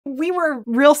we were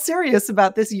real serious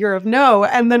about this year of no,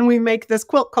 and then we make this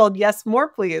quilt called Yes, More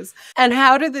Please. And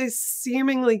how do these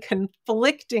seemingly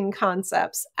conflicting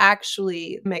concepts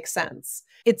actually make sense?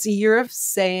 It's a year of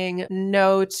saying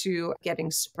no to getting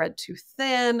spread too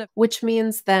thin, which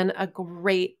means then a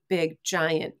great big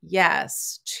giant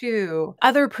yes to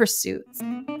other pursuits.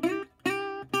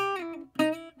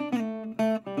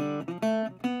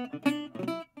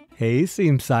 Hey,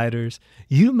 Seamsiders.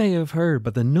 You may have heard,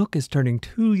 but the Nook is turning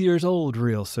 2 years old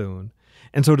real soon.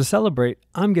 And so to celebrate,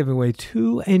 I'm giving away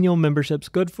 2 annual memberships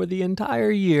good for the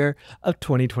entire year of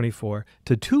 2024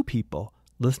 to 2 people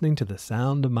listening to the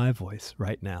sound of my voice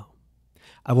right now.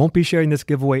 I won't be sharing this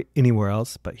giveaway anywhere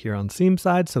else but here on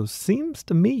Seamside, so seems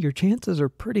to me your chances are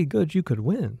pretty good you could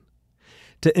win.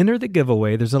 To enter the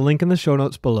giveaway, there's a link in the show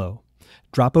notes below.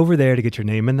 Drop over there to get your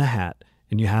name in the hat,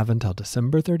 and you have until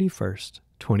December 31st,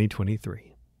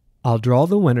 2023. I'll draw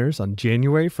the winners on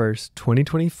January 1st,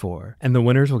 2024, and the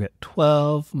winners will get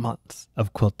 12 months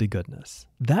of quilty goodness.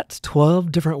 That's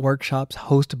 12 different workshops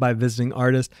hosted by visiting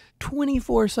artists,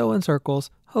 24 sew-in circles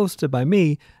hosted by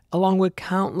me, along with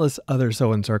countless other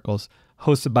sew-in circles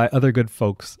hosted by other good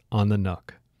folks on the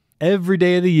Nook. Every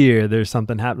day of the year, there's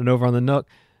something happening over on the Nook.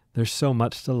 There's so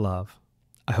much to love.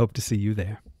 I hope to see you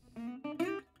there.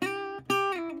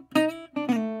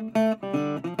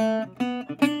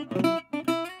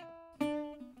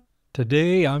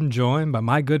 Today, I'm joined by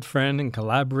my good friend and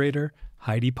collaborator,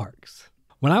 Heidi Parkes.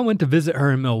 When I went to visit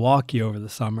her in Milwaukee over the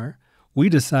summer, we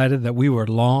decided that we were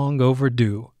long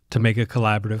overdue to make a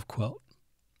collaborative quilt.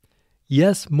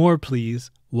 Yes, More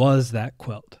Please was that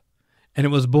quilt, and it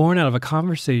was born out of a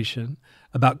conversation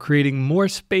about creating more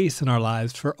space in our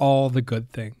lives for all the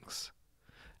good things.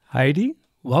 Heidi,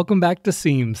 welcome back to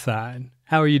Seamside.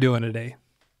 How are you doing today?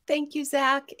 Thank you,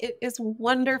 Zach. It is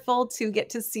wonderful to get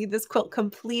to see this quilt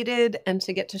completed and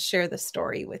to get to share the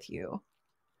story with you.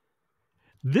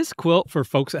 This quilt, for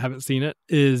folks that haven't seen it,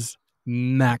 is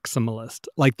maximalist.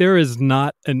 Like, there is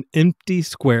not an empty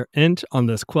square inch on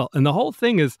this quilt. And the whole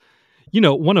thing is,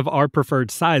 one of our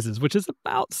preferred sizes, which is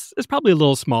it's probably a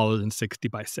little smaller than 60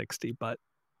 by 60, but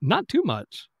not too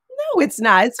much. No, it's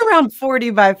not. It's around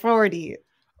 40 by 40.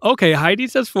 Okay, Heidi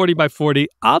says 40 by 40.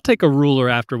 I'll take a ruler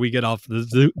after we get off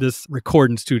this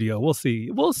recording studio. We'll see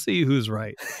who's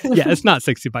right. Yeah, it's not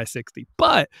 60 by 60.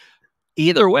 But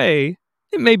either way,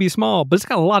 it may be small, but it's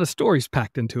got a lot of stories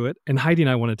packed into it. And Heidi and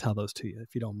I want to tell those to you,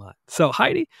 if you don't mind. So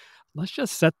Heidi, let's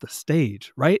just set the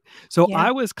stage, right? So yeah.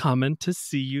 I was coming to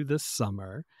see you this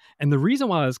summer. And the reason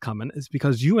why I was coming is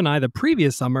because you and I, the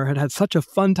previous summer, had such a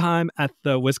fun time at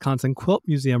the Wisconsin Quilt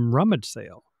Museum rummage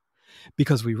sale.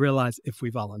 Because we realized if we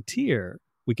volunteer,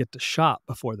 we get to shop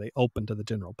before they open to the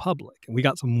general public. And we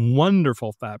got some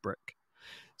wonderful fabric.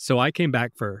 So I came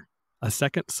back for a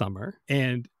second summer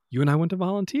and you and I went to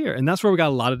volunteer. And that's where we got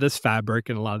a lot of this fabric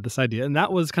and a lot of this idea. And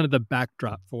that was kind of the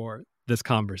backdrop for this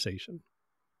conversation.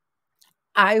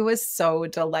 I was so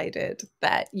delighted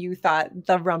that you thought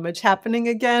the rummage happening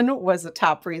again was a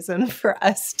top reason for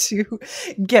us to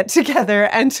get together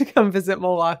and to come visit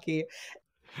Milwaukee.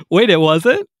 Wait, it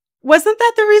wasn't? Wasn't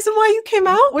that the reason why you came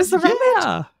out? Was the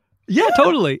rummage? Yeah,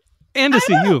 totally. And to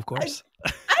see you, of course.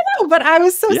 I know, but I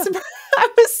was so surprised. I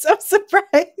was so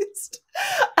surprised.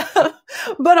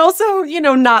 But also,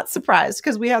 not surprised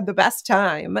because we had the best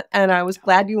time and I was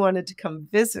glad you wanted to come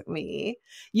visit me.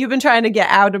 You've been trying to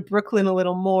get out of Brooklyn a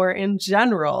little more in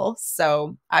general.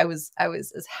 So I was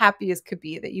as happy as could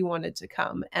be that you wanted to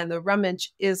come. And the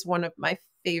rummage is one of my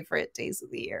favorite days of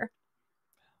the year.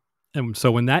 And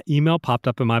so when that email popped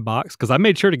up in my box, because I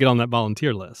made sure to get on that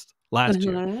volunteer list last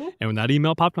year. And when that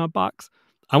email popped in my box,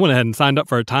 I went ahead and signed up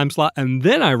for a time slot. And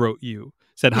then I wrote you,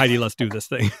 said, Heidi, let's do this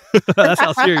thing. That's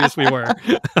how serious we were.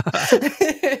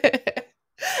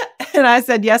 And I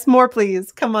said, yes, more,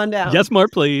 please. Come on down. Yes, more,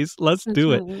 please. Let's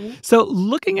do it. So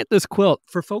looking at this quilt,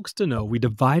 for folks to know, we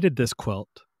divided this quilt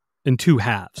in 2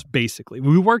 halves, basically.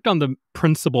 We worked on the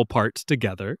principal parts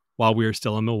together while we were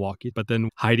still in Milwaukee, but then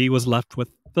Heidi was left with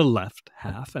the left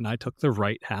half, and I took the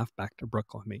right half back to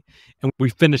Brooklyn with me, and we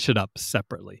finished it up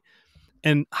separately.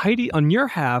 And Heidi, on your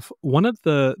half, one of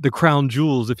the crown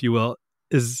jewels, if you will,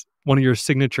 is one of your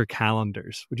signature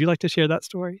calendars. Would you like to share that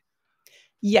story?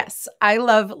 Yes, I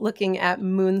love looking at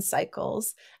moon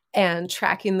cycles and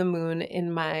tracking the moon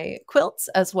in my quilts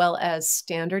as well as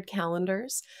standard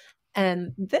calendars.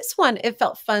 And this one, it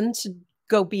felt fun to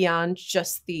go beyond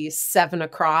just the 7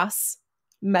 across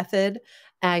method.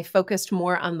 I focused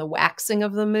more on the waxing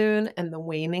of the moon and the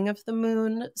waning of the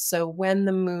moon. So when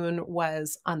the moon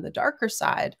was on the darker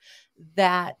side,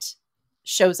 that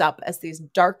shows up as these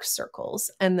dark circles.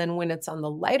 And then when it's on the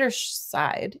lighter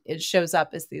side, it shows up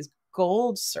as these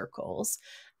gold circles.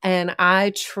 And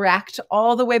I tracked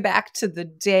all the way back to the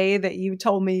day that you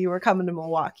told me you were coming to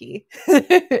Milwaukee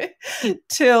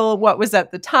till what was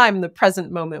at the time the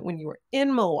present moment when you were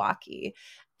in Milwaukee.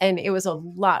 And it was a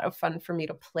lot of fun for me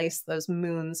to place those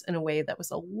moons in a way that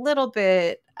was a little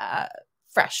bit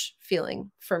fresh feeling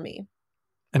for me.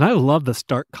 And I love the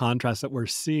stark contrast that we're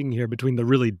seeing here between the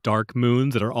really dark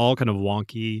moons that are all kind of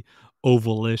wonky,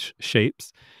 ovalish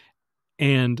shapes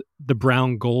and the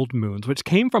brown gold moons, which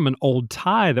came from an old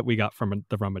tie that we got from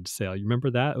the rummage sale. You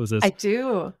remember that? It was this I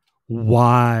do.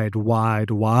 wide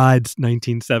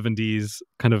 1970s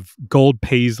kind of gold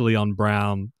paisley on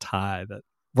brown tie that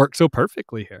worked so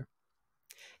perfectly here.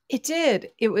 It did.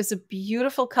 It was a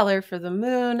beautiful color for the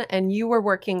moon, and you were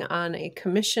working on a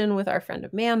commission with our friend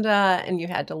Amanda, and you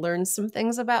had to learn some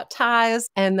things about ties.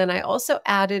 And then I also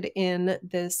added in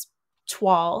this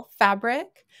toile fabric,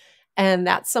 and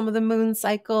that's some of the moon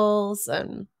cycles.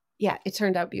 And yeah, it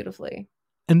turned out beautifully.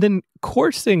 And then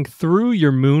coursing through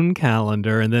your moon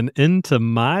calendar and then into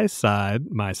my side,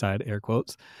 air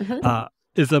quotes,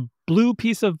 is a blue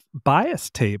piece of bias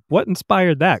tape. What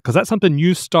inspired that? Because that's something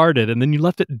you started and then you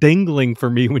left it dangling for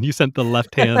me when you sent the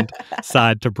left-hand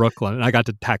side to Brooklyn. And I got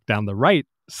to tack down the right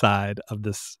side of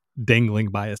this dangling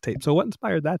bias tape. So what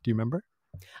inspired that? Do you remember?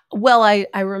 Well, I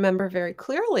remember very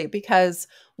clearly because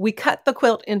we cut the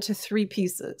quilt into 3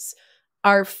 pieces.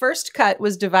 Our first cut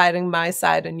was dividing my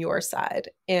side and your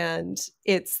side. And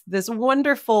it's this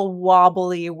wonderful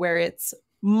wobbly where it's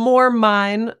more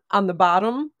mine on the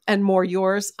bottom and more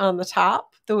yours on the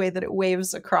top, the way that it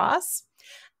waves across.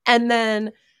 And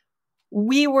then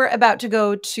we were about to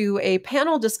go to a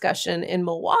panel discussion in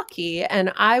Milwaukee,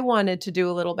 and I wanted to do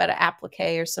a little bit of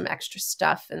applique or some extra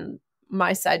stuff, and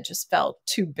my side just felt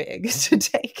too big to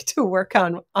take to work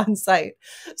on site.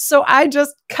 So I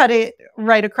just cut it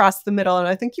right across the middle, and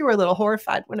I think you were a little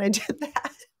horrified when I did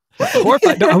that.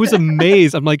 Horrified. No, I was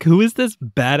amazed. I'm like, who is this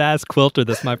badass quilter?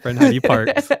 That's my friend Heidi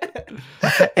Parkes.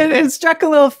 It struck a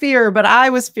little fear, but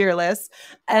I was fearless.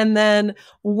 And then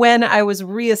when I was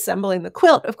reassembling the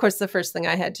quilt, of course, the first thing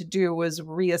I had to do was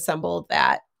reassemble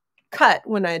that cut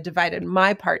when I divided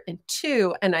my part in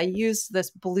 2. And I used this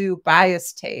blue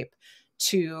bias tape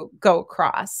to go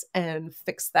across and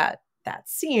fix that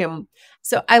seam.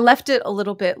 So I left it a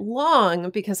little bit long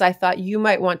because I thought you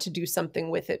might want to do something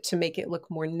with it to make it look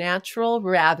more natural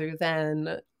rather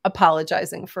than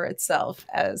apologizing for itself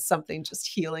as something just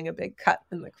healing a big cut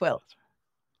in the quilt.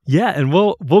 Yeah, and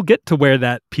we'll get to where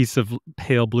that piece of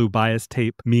pale blue bias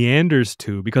tape meanders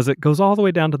to, because it goes all the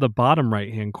way down to the bottom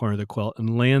right-hand corner of the quilt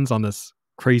and lands on this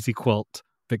crazy quilt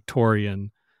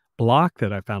Victorian block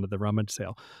that I found at the rummage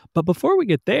sale. But before we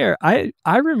get there, I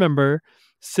remember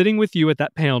sitting with you at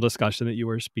that panel discussion that you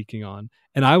were speaking on,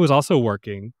 and I was also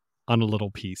working on a little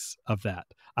piece of that.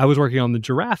 I was working on the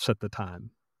giraffes at the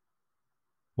time.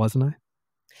 Wasn't I?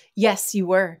 Yes, you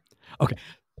were. Okay.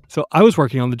 So I was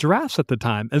working on the giraffes at the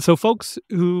time. And so folks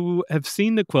who have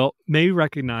seen the quilt may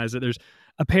recognize that there's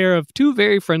a pair of 2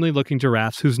 very friendly looking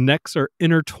giraffes whose necks are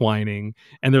intertwining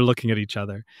and they're looking at each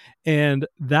other. And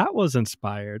that was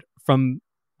inspired from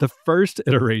the first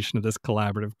iteration of this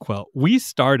collaborative quilt. We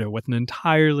started with an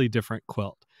entirely different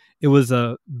quilt. It was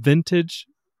a vintage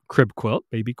crib quilt,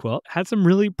 baby quilt, had some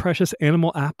really precious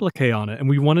animal applique on it. And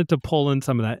we wanted to pull in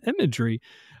some of that imagery,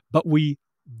 but we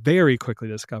very quickly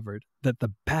discovered that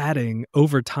the batting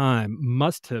over time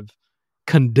must have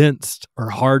condensed or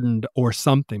hardened or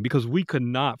something, because we could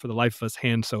not for the life of us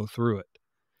hand sew through it.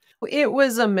 It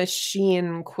was a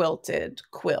machine quilted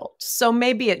quilt. So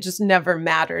maybe it just never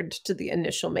mattered to the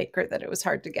initial maker that it was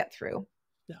hard to get through.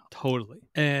 Yeah, totally.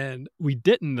 And we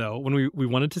didn't, though, when we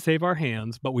wanted to save our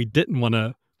hands, but we didn't want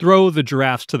to throw the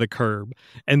giraffes to the curb.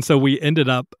 And so we ended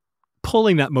up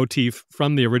pulling that motif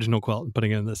from the original quilt and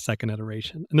putting it in the second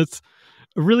iteration. And it's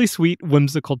a really sweet,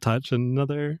 whimsical touch, and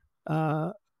another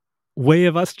way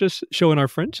of us just showing our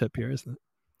friendship here, isn't it?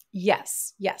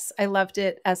 Yes, yes. I loved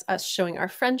it as us showing our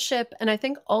friendship. And I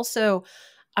think also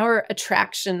our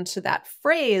attraction to that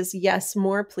phrase, yes,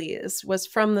 more please, was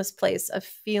from this place of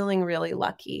feeling really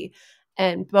lucky.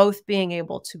 And both being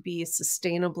able to be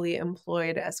sustainably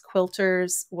employed as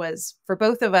quilters was, for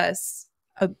both of us,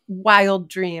 a wild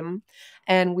dream.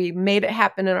 And we made it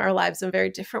happen in our lives in very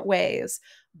different ways.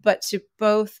 But to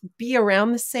both be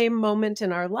around the same moment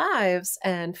in our lives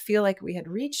and feel like we had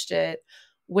reached it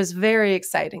was very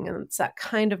exciting. And it's that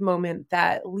kind of moment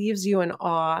that leaves you in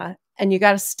awe, and you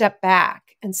got to step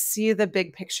back and see the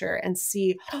big picture and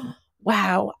see, oh,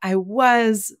 wow, I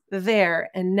was there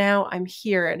and now I'm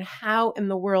here. And how in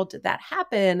the world did that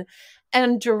happen?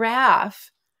 And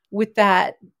Giraffe, with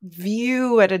that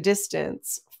view at a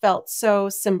distance felt so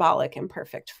symbolic and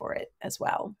perfect for it as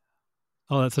well.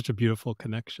 Oh, that's such a beautiful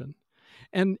connection.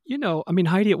 And, I mean,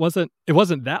 Heidi, it wasn't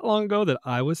that long ago that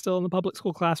I was still in the public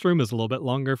school classroom. It was a little bit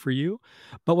longer for you.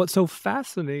 But what's so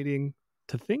fascinating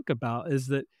to think about is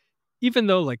that even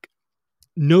though like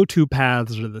no two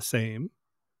paths are the same,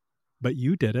 but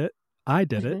you did it, I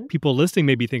did it. Mm-hmm. People listening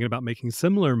may be thinking about making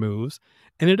similar moves,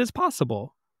 and it is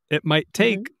possible. It might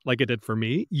take, like it did for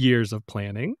me, years of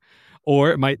planning,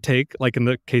 or it might take, like in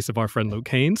the case of our friend Luke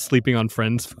Haynes, sleeping on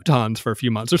friends' futons for a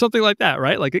few months or something like that,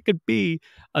 right? Like it could be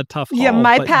a tough Yeah, haul.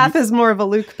 my But path is more of a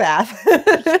Luke path.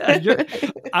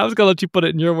 I was going to let you put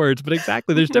it in your words, but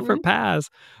exactly, there's different paths,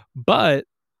 but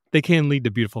they can lead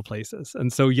to beautiful places.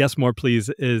 And so, yes, more please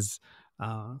is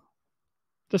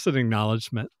just an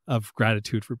acknowledgement of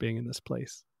gratitude for being in this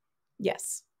place.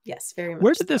 Yes, very much.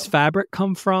 Where did this fabric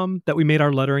come from that we made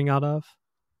our lettering out of?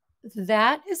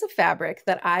 That is a fabric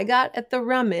that I got at the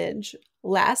rummage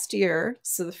last year.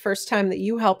 So the first time that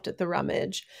you helped at the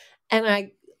rummage. And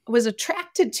I was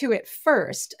attracted to it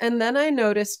first. And then I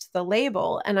noticed the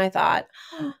label and I thought,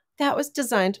 oh, that was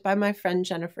designed by my friend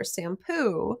Jennifer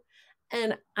Sampu.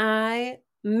 And I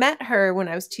met her when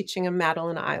I was teaching in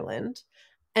Madeline Island.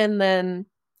 And then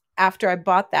after I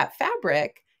bought that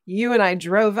fabric, you and I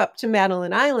drove up to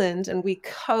Madeline Island and we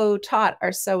co-taught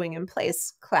our sewing in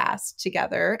place class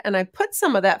together. And I put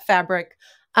some of that fabric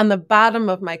on the bottom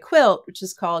of my quilt, which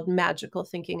is called Magical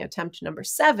Thinking Attempt Number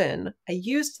 7. I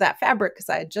used that fabric because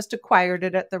I had just acquired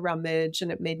it at the rummage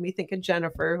and it made me think of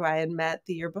Jennifer, who I had met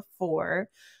the year before.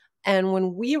 And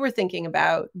when we were thinking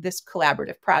about this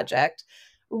collaborative project,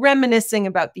 reminiscing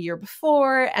about the year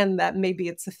before, and that maybe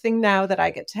it's a thing now that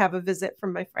I get to have a visit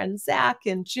from my friend Zach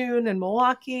in June in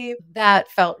Milwaukee, that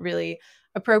felt really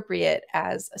appropriate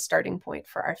as a starting point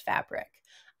for our fabric.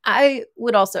 I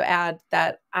would also add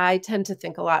that I tend to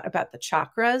think a lot about the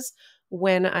chakras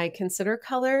when I consider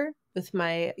color with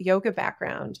my yoga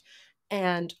background.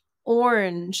 And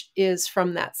orange is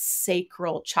from that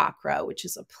sacral chakra, which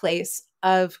is a place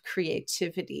of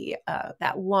creativity,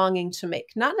 that longing to make,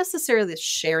 not necessarily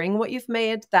sharing what you've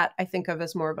made. That I think of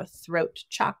as more of a throat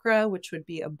chakra, which would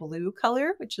be a blue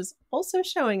color, which is also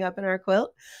showing up in our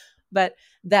quilt. But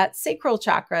that sacral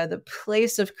chakra, the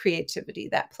place of creativity,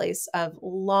 that place of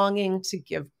longing to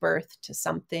give birth to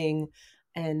something,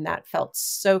 and that felt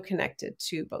so connected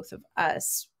to both of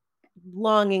us,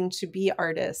 longing to be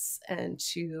artists and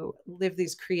to live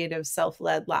these creative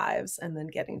self-led lives and then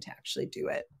getting to actually do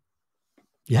it.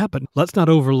 Yeah, but let's not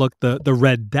overlook the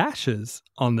red dashes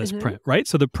on this print, right?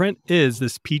 So the print is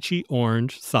this peachy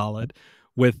orange solid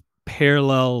with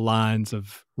parallel lines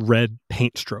of red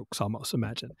paint strokes, almost,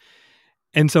 imagine.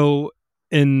 And so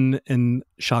in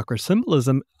chakra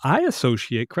symbolism, I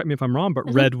associate, correct me if I'm wrong,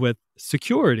 but red with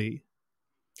security.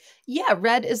 Yeah,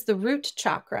 red is the root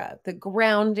chakra, the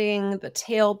grounding, the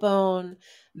tailbone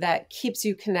that keeps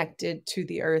you connected to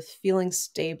the earth, feeling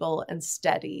stable and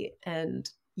steady. And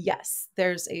yes,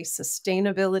 there's a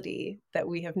sustainability that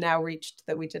we have now reached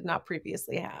that we did not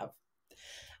previously have.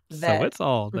 So it's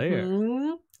all there.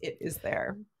 It is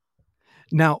there.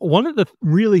 Now, one of the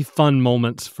really fun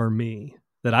moments for me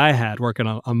that I had working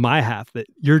on my half that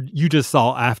you just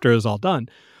saw after it was all done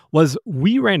was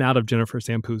we ran out of Jennifer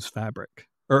Sampu's fabric,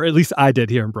 or at least I did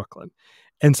here in Brooklyn.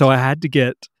 And so I had to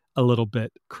get a little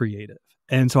bit creative.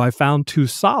 And so I found two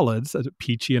solids, a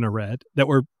peachy and a red, that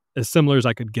were as similar as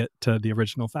I could get to the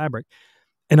original fabric.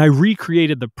 And I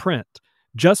recreated the print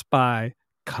just by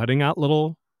cutting out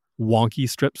little wonky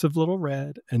strips of little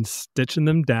red and stitching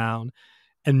them down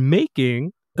and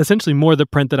making essentially more of the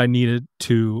print that I needed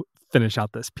to finish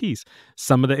out this piece.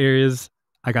 Some of the areas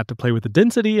I got to play with the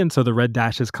density, and so the red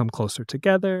dashes come closer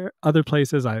together. Other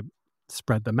places I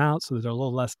spread them out so they're a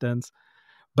little less dense.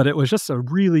 But it was just a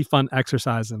really fun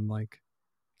exercise in like,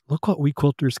 look what we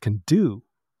quilters can do,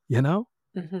 you know?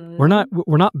 We're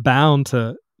not bound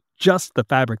to just the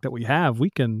fabric that we have. We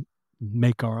can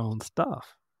make our own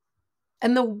stuff.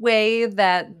 And the way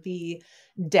that the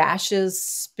dashes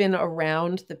spin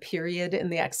around the period in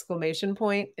the exclamation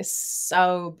point is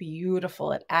so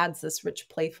beautiful. It adds this rich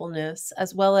playfulness,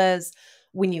 as well as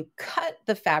when you cut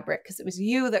the fabric, because it was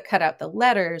you that cut out the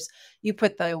letters, you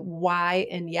put the Y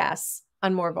and yes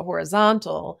on more of a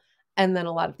horizontal, and then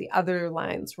a lot of the other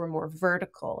lines were more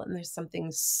vertical. And there's something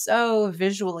so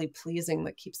visually pleasing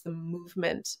that keeps the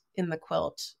movement in the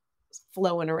quilt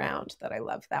flowing around that I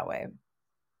love that way.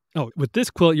 Oh, with this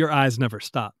quilt, your eyes never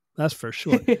stop. That's for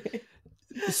sure.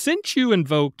 Since you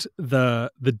invoked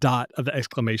the dot of the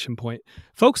exclamation point,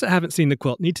 folks that haven't seen the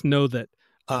quilt need to know that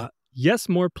yes,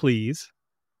 more please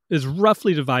is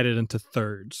roughly divided into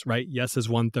thirds, right? Yes is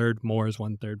 1/3, more is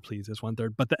 1/3, please is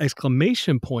 1/3. But the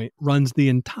exclamation point runs the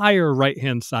entire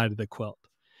right-hand side of the quilt.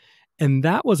 And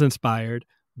that was inspired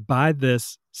by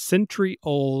this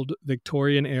century-old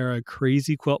Victorian era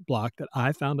crazy quilt block that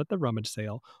I found at the rummage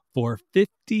sale for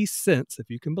 50 cents, if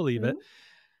you can believe it.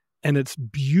 And it's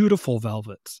beautiful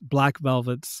velvets, black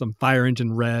velvets, some fire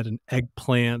engine red and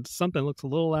eggplant, something that looks a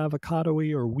little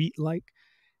avocado-y or wheat-like.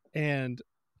 And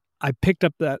I picked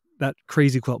up that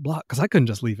crazy quilt block because I couldn't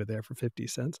just leave it there for 50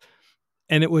 cents.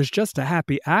 And it was just a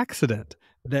happy accident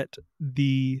that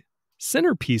the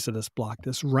centerpiece of this block,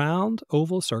 this round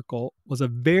oval circle, was a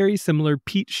very similar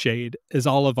peach shade as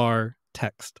all of our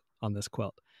text on this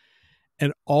quilt.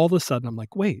 And all of a sudden I'm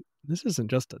like, wait, this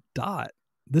isn't just a dot.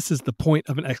 This is the point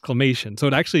of an exclamation. So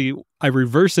I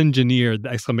reverse engineered the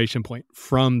exclamation point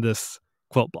from this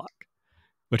quilt block,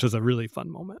 which was a really fun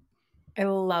moment. I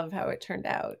love how it turned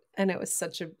out. And it was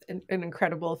such an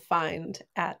incredible find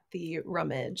at the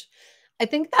rummage. I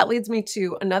think that leads me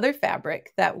to another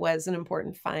fabric that was an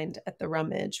important find at the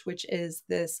rummage, which is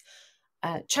this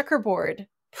checkerboard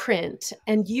print.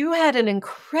 And you had an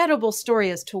incredible story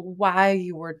as to why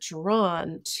you were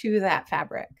drawn to that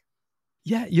fabric.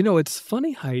 Yeah, it's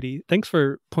funny, Heidi. Thanks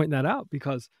for pointing that out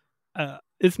because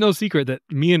it's no secret that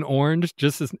me and orange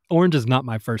is not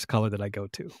my first color that I go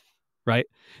to, right?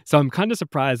 So I'm kind of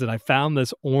surprised that I found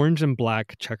this orange and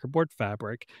black checkerboard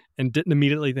fabric and didn't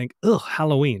immediately think, ugh,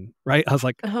 Halloween, right? I was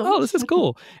like, oh, this is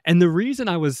cool. And the reason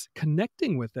I was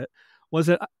connecting with it was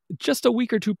that just a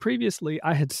week or two previously,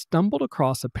 I had stumbled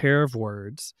across a pair of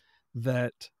words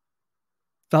that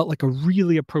felt like a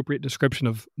really appropriate description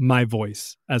of my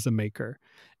voice as a maker.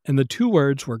 And the two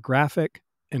words were graphic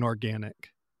and organic.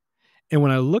 And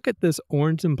when I look at this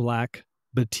orange and black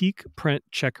batik print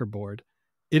checkerboard,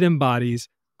 it embodies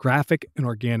graphic and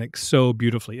organic so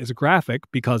beautifully. It's graphic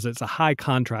because it's a high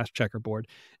contrast checkerboard.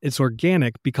 It's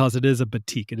organic because it is a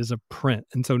batik. It is a print.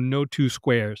 And so no two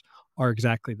squares are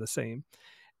exactly the same.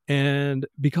 And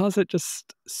because it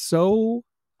just so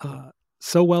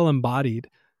well embodied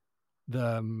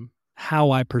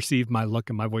how I perceive my look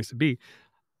and my voice to be,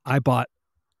 I bought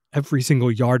every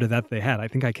single yard of that they had. I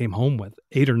think I came home with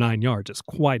 8 or 9 yards. It's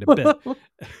quite a bit.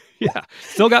 Yeah.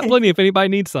 Still got plenty if anybody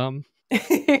needs some.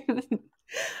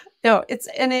 No,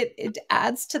 it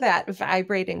adds to that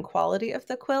vibrating quality of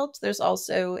the quilt. There's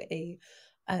also a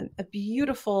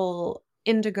beautiful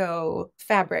indigo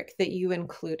fabric that you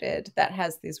included that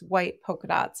has these white polka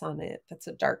dots on it. That's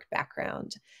a dark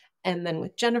background. And then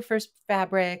with Jennifer's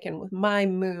fabric and with my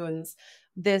moons,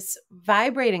 this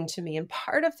vibrating to me, and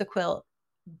part of the quilt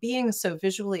being so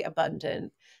visually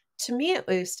abundant, to me at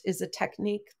least, is a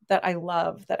technique that I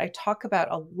love, that I talk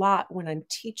about a lot when I'm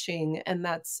teaching. And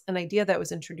that's an idea that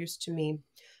was introduced to me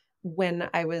when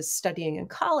I was studying in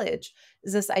college,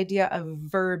 is this idea of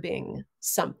verbing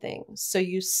something. So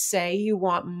you say you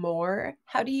want more.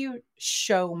 How do you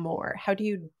show more? How do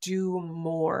you do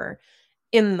more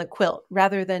in the quilt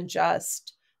rather than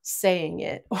just saying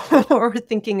it or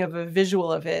thinking of a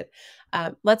visual of it?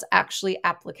 Let's actually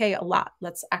applique a lot.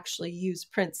 Let's actually use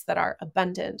prints that are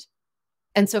abundant.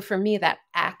 And so for me, that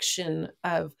action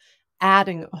of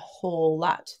adding a whole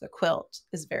lot to the quilt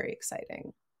is very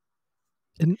exciting.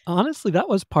 And honestly, that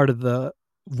was part of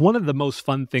one of the most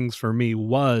fun things for me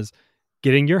was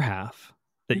getting your half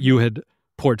that you had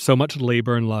poured so much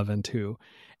labor and love into,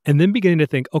 and then beginning to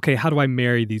think, okay, how do I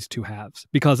marry these two halves?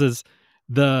 Because as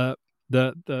the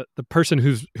person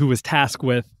who was tasked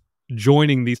with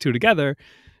joining these two together,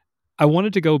 I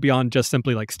wanted to go beyond just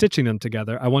simply like stitching them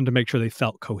together. I wanted to make sure they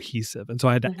felt cohesive. And so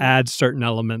I had to add certain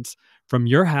elements from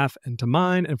your half into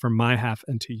mine and from my half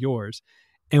into yours.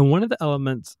 And one of the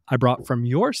elements I brought from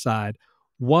your side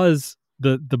was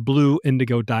the blue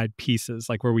indigo dyed pieces,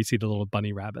 like where we see the little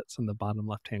bunny rabbits in the bottom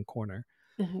left-hand corner.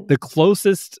 The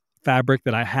closest fabric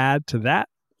that I had to that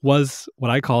was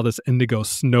what I call this indigo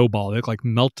snowball. They look like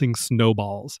melting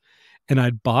snowballs. And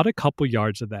I'd bought a couple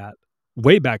yards of that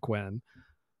way back when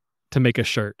to make a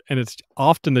shirt. And it's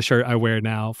often the shirt I wear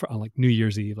now on like New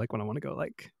Year's Eve, like when I want to go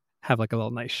like have like a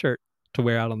little nice shirt to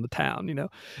wear out on the town,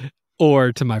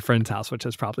 or to my friend's house, which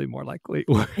is probably more likely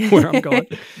where I'm going.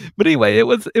 But anyway, it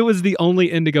was the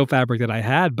only indigo fabric that I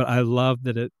had, but I love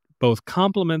that it both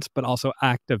complements but also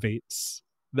activates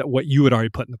that what you had already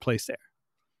put into place there.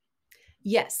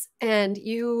 Yes. And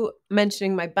you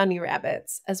mentioning my bunny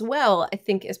rabbits as well, I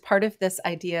think is part of this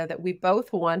idea that we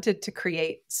both wanted to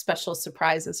create special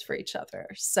surprises for each other.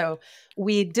 So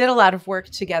we did a lot of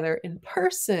work together in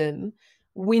person.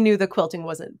 We knew the quilting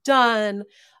wasn't done.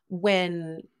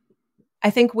 When I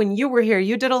think when you were here,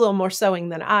 you did a little more sewing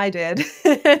than I did.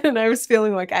 And I was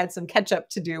feeling like I had some catch up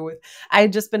to do with, I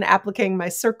had just been appliquing my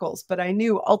circles, but I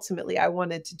knew ultimately I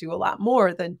wanted to do a lot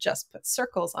more than just put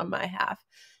circles on my half.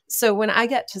 So when I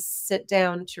get to sit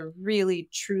down to really,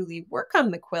 truly work on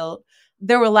the quilt,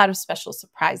 there were a lot of special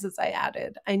surprises I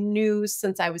added. I knew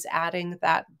since I was adding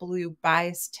that blue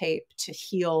bias tape to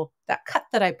heal that cut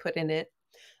that I put in it,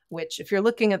 which if you're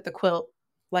looking at the quilt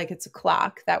like it's a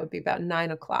clock, that would be about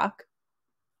 9 o'clock.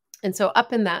 And so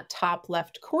up in that top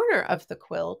left corner of the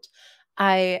quilt,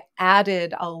 I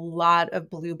added a lot of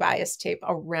blue bias tape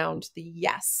around the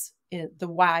yes, in the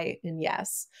Y in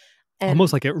yes.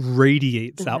 Almost And like it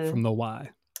radiates out from the Y.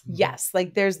 yes,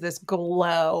 like there's this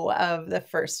glow of the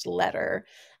first letter.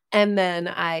 And then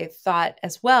I thought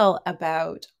as well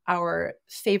about our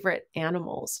favorite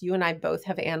animals. You and I both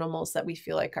have animals that we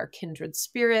feel like are kindred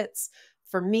spirits.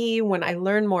 For me, when I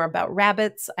learn more about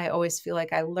rabbits, I always feel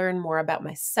like I learn more about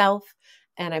myself.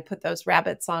 And I put those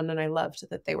rabbits on, and I loved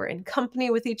that they were in company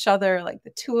with each other, like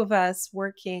the two of us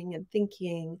working and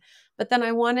thinking. But then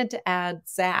I wanted to add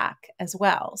Zach as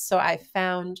well. So I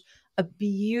found a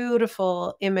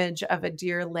beautiful image of a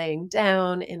deer laying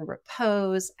down in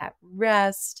repose at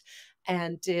rest,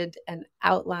 and did an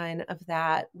outline of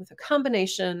that with a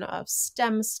combination of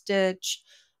stem stitch,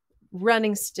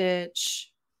 running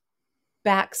stitch,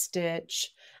 back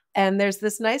stitch. And there's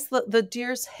this nice, the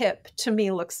deer's hip to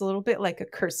me looks a little bit like a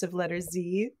cursive letter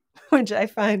Z, which I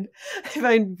find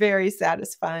very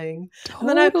satisfying.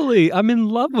 Totally. I'm in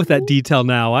love with that detail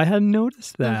now. I hadn't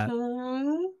noticed that.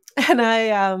 And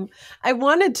I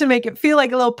wanted to make it feel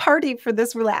like a little party for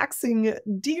this relaxing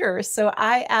deer. So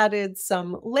I added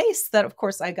some lace that, of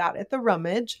course, I got at the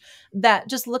rummage that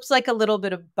just looks like a little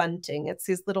bit of bunting. It's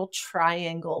these little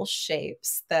triangle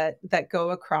shapes that go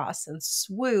across and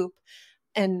swoop.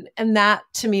 And that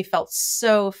to me felt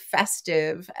so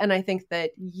festive. And I think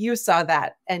that you saw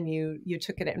that and you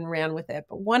took it and ran with it.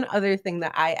 But one other thing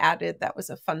that I added that was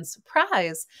a fun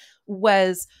surprise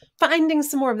was finding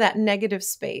some more of that negative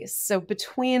space. So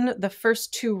between the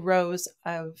first two rows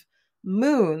of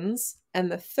moons and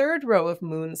the third row of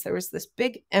moons, there was this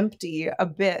big empty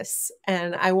abyss,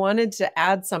 and I wanted to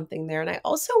add something there. And I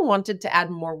also wanted to add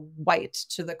more white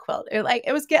to the quilt.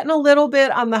 It was getting a little bit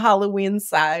on the Halloween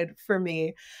side for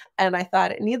me, and I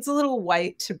thought it needs a little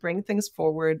white to bring things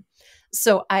forward.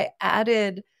 So I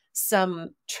added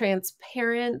some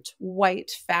transparent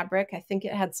white fabric. I think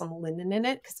it had some linen in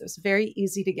it because it was very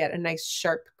easy to get a nice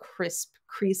sharp, crisp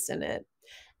crease in it.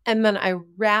 And then I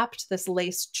wrapped this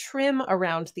lace trim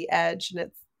around the edge, and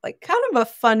it's like kind of a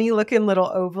funny looking little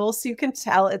oval. So you can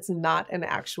tell it's not an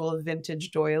actual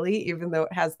vintage doily, even though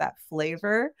it has that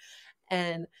flavor.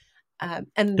 And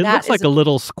it looks like a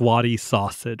little squatty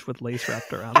sausage with lace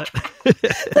wrapped around it.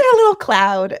 Like a little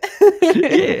cloud.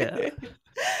 Yeah.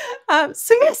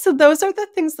 So those are the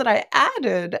things that I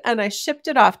added, and I shipped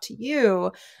it off to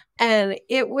you. And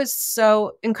it was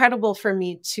so incredible for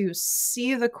me to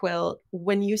see the quilt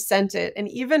when you sent it. And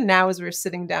even now, as we're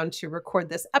sitting down to record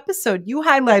this episode, you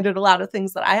highlighted a lot of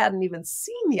things that I hadn't even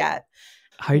seen yet.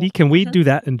 Heidi, can we do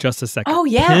that in just a second? Oh,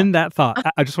 yeah. Pin that thought.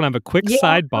 I just want to have a quick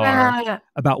sidebar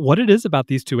about what it is about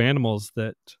these two animals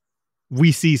that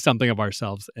we see something of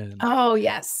ourselves in. Oh,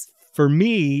 yes. For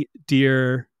me,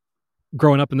 deer,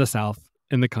 growing up in the South,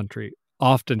 in the country,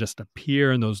 often just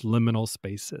appear in those liminal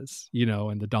spaces,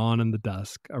 in the dawn and the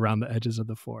dusk around the edges of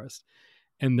the forest.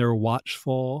 And they're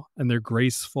watchful and they're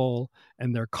graceful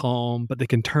and they're calm, but they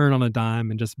can turn on a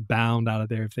dime and just bound out of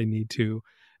there if they need to,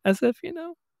 as if,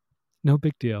 no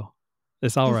big deal.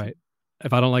 It's all right.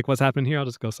 If I don't like what's happening here, I'll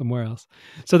just go somewhere else.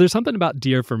 So there's something about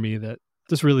deer for me that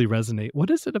just really resonate. What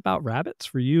is it about rabbits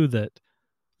for you that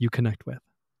you connect with?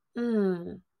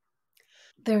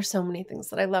 There are so many things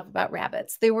that I love about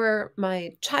rabbits. They were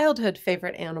my childhood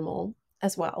favorite animal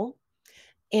as well.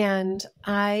 And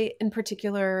I, in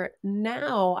particular,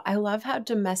 now I love how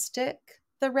domestic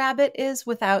the rabbit is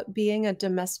without being a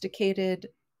domesticated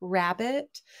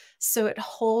rabbit. So it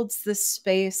holds this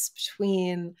space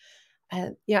between,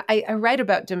 I write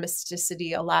about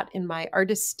domesticity a lot in my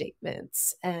artist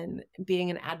statements and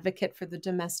being an advocate for the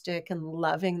domestic and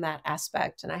loving that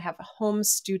aspect. And I have a home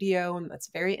studio, and that's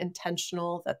very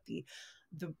intentional that the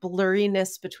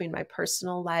blurriness between my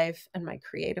personal life and my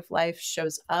creative life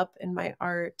shows up in my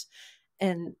art.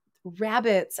 And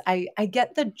rabbits, I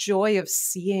get the joy of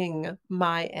seeing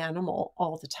my animal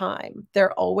all the time.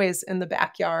 They're always in the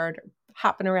backyard,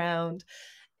 hopping around.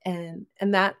 And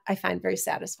that I find very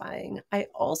satisfying. I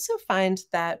also find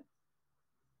that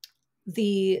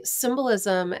the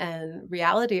symbolism and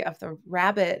reality of the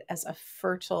rabbit as a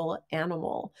fertile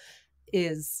animal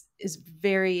is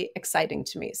very exciting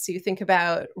to me. So you think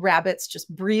about rabbits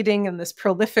just breeding in this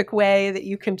prolific way that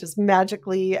you can just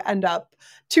magically end up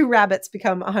 2 rabbits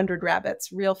become 100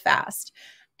 rabbits real fast.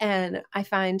 And I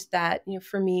find that,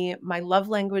 for me, my love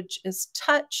language is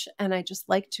touch, and I just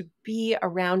like to be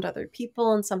around other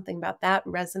people, and something about that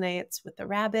resonates with the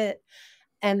rabbit.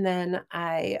 And then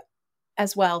I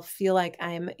as well feel like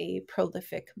I'm a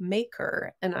prolific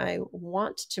maker, and I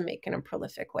want to make in a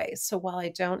prolific way. So while I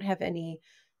don't have any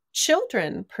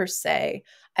children per se,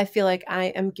 I feel like I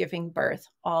am giving birth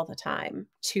all the time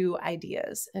to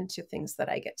ideas and to things that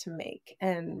I get to make.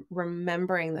 And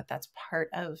remembering that that's part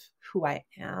of who I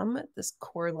am at this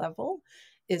core level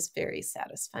is very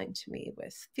satisfying to me,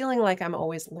 with feeling like I'm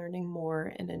always learning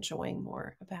more and enjoying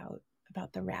more about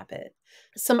the rabbit.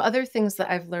 Some other things that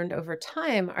I've learned over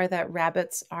time are that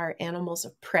rabbits are animals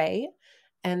of prey,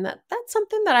 and that's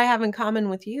something that I have in common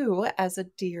with you as a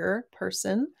deer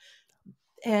person.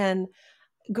 And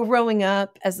growing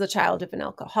up as the child of an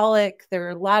alcoholic, there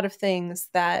are a lot of things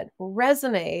that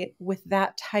resonate with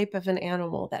that type of an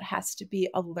animal that has to be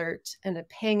alert and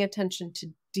paying attention to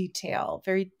detail,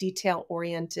 very detail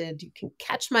oriented. You can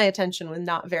catch my attention with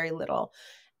not very little.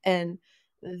 And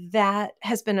that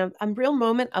has been a real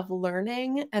moment of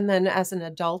learning. And then as an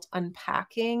adult,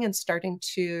 unpacking and starting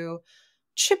to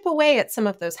chip away at some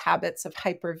of those habits of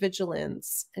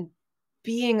hypervigilance and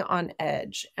being on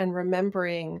edge, and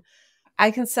remembering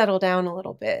I can settle down a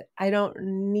little bit. I don't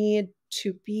need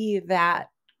to be that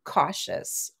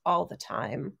cautious all the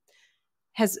time,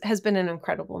 has been an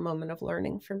incredible moment of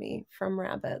learning for me from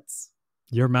rabbits.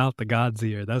 Your mouth to God's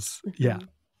ear. Mm-hmm.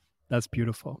 That's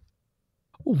beautiful.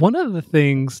 One of the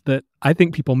things that I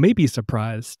think people may be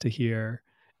surprised to hear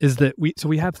is that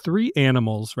we have 3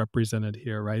 animals represented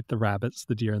here, right? The rabbits,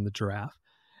 the deer, and the giraffe.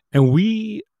 And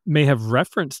we may have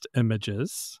referenced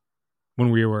images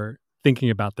when we were thinking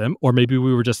about them, or maybe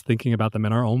we were just thinking about them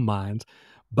in our own minds.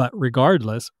 But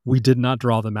regardless, we did not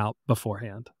draw them out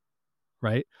beforehand,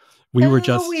 right? We were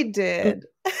just... we did.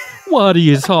 What are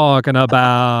you talking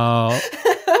about?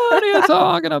 What are you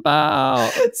talking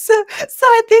about? So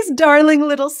I had these darling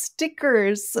little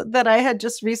stickers that I had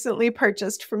just recently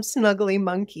purchased from Snuggly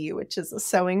Monkey, which is a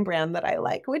sewing brand that I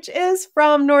like, which is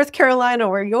from North Carolina,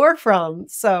 where you're from.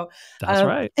 So that's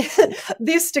right.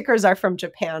 These stickers are from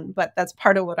Japan, but that's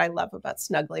part of what I love about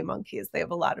Snuggly Monkey is they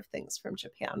have a lot of things from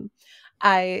Japan.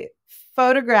 I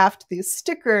photographed these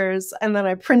stickers and then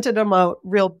I printed them out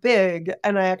real big,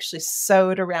 and I actually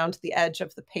sewed around the edge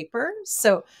of the paper.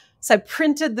 So I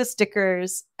printed the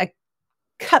stickers, I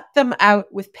cut them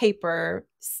out with paper,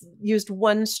 used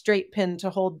one straight pin to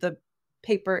hold the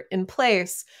paper in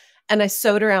place, and I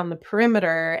sewed around the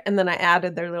perimeter, and then I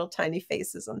added their little tiny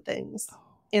faces and things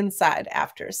inside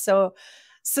after. So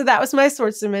that was my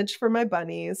source image for my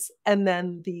bunnies. And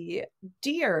then the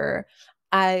deer,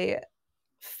 I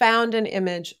found an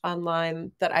image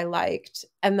online that I liked.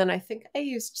 And then I think I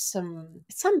used some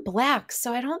black.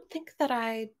 So I don't think that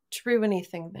I drew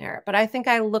anything there, but I think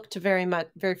I looked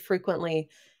very frequently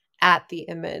at the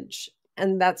image.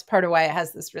 And that's part of why it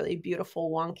has this really beautiful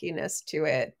wonkiness to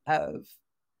it of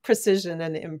precision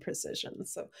and imprecision.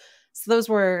 So those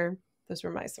were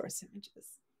my source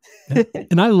images.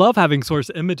 And I love having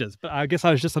source images, but I guess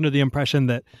I was just under the impression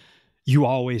that you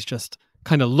always just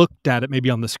kind of looked at it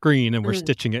maybe on the screen and were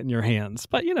stitching it in your hands.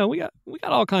 But we got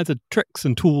all kinds of tricks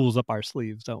and tools up our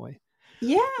sleeves, don't we?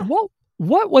 Yeah.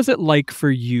 What was it like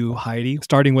for you, Heidi,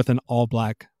 starting with an all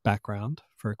black background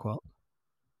for a quilt?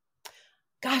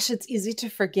 Gosh, it's easy to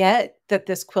forget that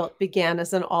this quilt began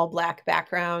as an all black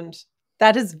background.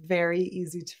 That is very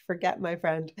easy to forget, my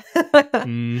friend.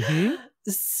 Mm-hmm.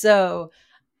 So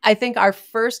I think our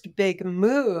first big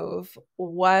move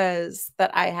was that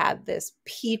I had this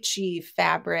peachy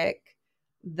fabric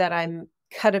that I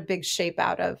cut a big shape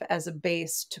out of as a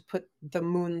base to put the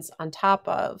moons on top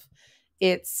of.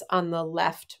 It's on the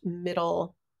left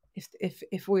middle.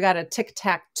 If we got a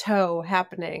tic-tac-toe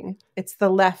happening, it's the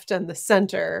left and the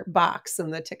center box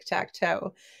in the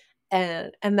tic-tac-toe.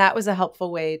 And that was a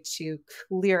helpful way to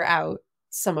clear out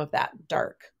some of that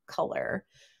dark color.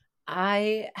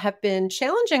 I have been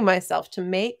challenging myself to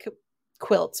make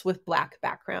quilts with black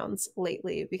backgrounds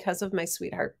lately because of my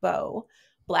sweetheart, Beau.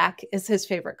 Black is his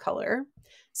favorite color.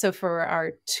 So for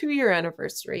our 2-year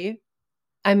anniversary,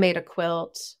 I made a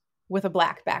quilt with a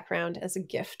black background as a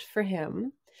gift for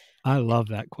him. I love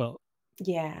that quilt.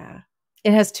 Yeah.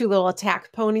 It has 2 little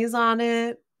attack ponies on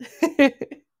it.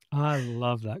 I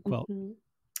love that quilt. Mm-hmm.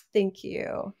 Thank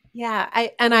you. Yeah.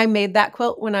 I made that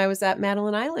quilt when I was at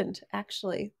Madeline Island,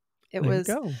 actually. It There you was,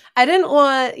 go. I didn't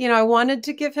want, I wanted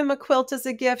to give him a quilt as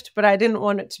a gift, but I didn't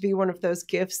want it to be one of those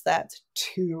gifts that's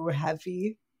too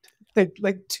heavy,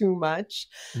 like too much.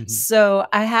 Mhm. So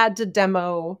I had to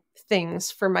demo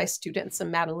things for my students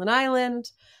in Madeline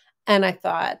Island. And I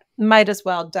thought, might as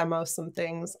well demo some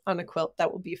things on a quilt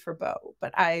that will be for Beau.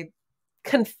 But I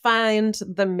confined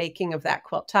the making of that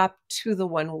quilt top to the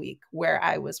 1 week where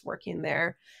I was working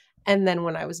there. And then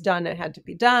when I was done, it had to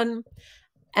be done.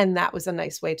 And that was a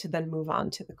nice way to then move on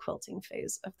to the quilting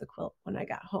phase of the quilt when I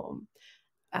got home.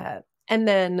 And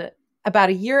then about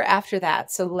a year after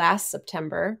that, so last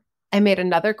September, I made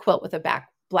another quilt with a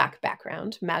black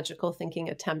background, Magical Thinking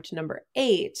Attempt number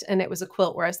 8. And it was a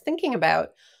quilt where I was thinking about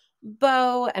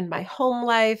Beau and my home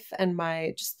life and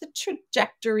my just the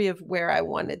trajectory of where I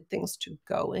wanted things to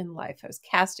go in life. I was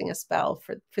casting a spell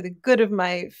for the good of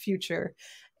my future.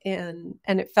 And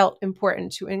it felt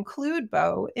important to include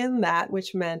Beau in that,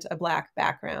 which meant a black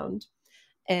background.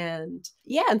 And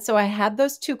yeah, and so I had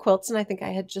those 2 quilts, and I think I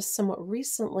had just somewhat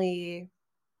recently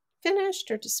finished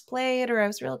or displayed, or I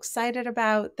was real excited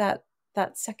about that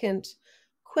second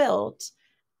quilt.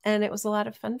 And it was a lot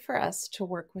of fun for us to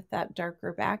work with that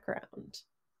darker background.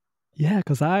 Yeah,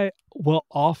 because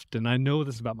often, I know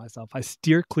this about myself, I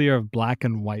steer clear of black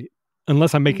and white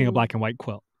unless I'm making a Mm, black and white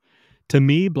quilt. To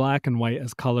me, black and white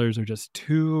as colors are just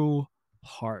too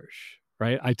harsh,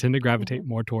 right? I tend to gravitate mhm.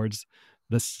 more towards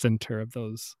the center of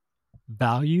those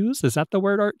values. Is that the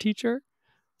word, art teacher?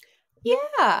 Yeah,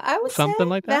 I would say Something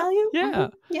like that? value. Yeah.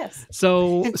 Yes.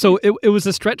 So it was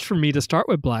a stretch for me to start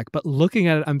with black, but looking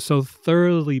at it, I'm so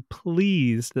thoroughly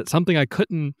pleased that something I could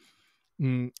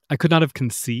not have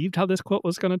conceived how this quilt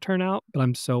was going to turn out, but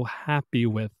I'm so happy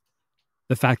with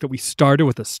the fact that we started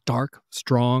with a stark,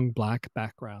 strong black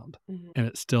background, Mhm. and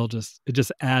it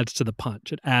just adds to the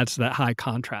punch. It adds to that high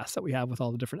contrast that we have with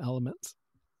all the different elements.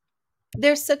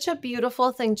 There's such a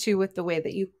beautiful thing too with the way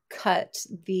that you cut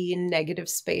the negative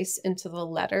space into the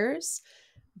letters.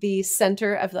 The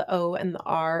center of the O and the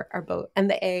R are both, and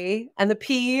the A and the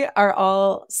P are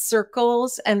all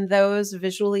circles, and those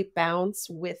visually bounce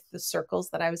with the circles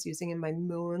that I was using in my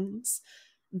moons.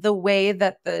 The way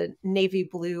that the navy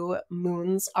blue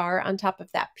moons are on top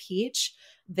of that peach,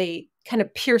 they kind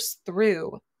of pierce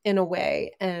through in a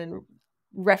way and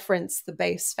reference the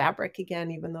base fabric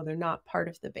again, even though they're not part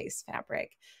of the base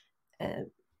fabric. And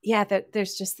yeah,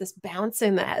 there's just this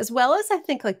bouncing that, as well as I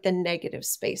think like the negative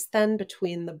space then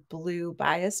between the blue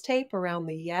bias tape around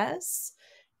the yes.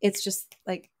 It's just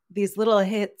like these little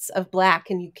hits of black,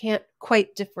 and you can't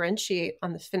quite differentiate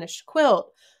on the finished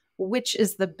quilt which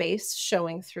is the base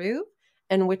showing through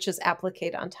and which is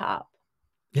applique on top.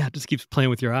 Yeah, it just keeps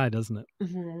playing with your eye, doesn't it?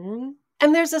 Mhm.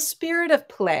 And there's a spirit of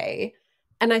play.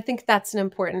 And I think that's an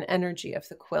important energy of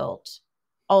the quilt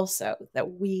also,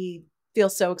 that we feel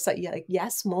so excited, yeah, like,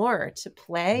 yes, more to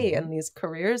play Mhm. in these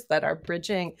careers that are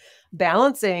bridging,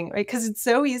 balancing, right? Because it's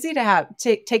so easy to have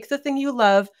take the thing you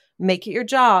love, make it your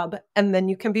job, and then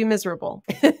you can be miserable.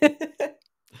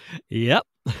 Yep.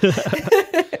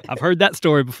 I've heard that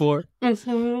story before.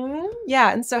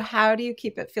 Yeah, and so how do you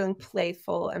keep it feeling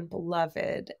playful and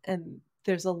beloved? And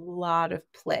there's a lot of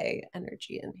play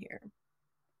energy in here.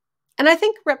 And I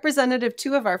think representative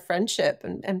too of our friendship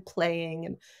and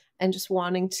playing and just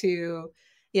wanting to,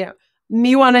 you know,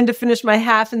 me wanting to finish my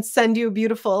half and send you a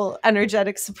beautiful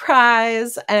energetic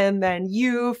surprise, and then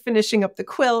you finishing up the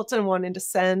quilt and wanting to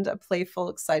send a playful,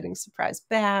 exciting surprise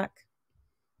back.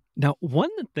 Now, one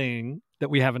thing that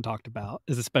we haven't talked about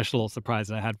is a special little surprise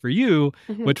that I had for you,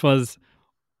 Mhm. which was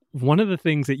one of the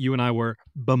things that you and I were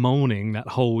bemoaning that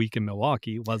whole week in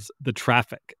Milwaukee was the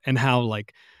traffic and how,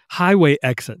 like, highway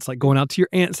exits, like going out to your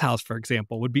aunt's house, for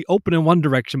example, would be open in one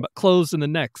direction but closed in the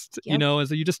next, Yep. and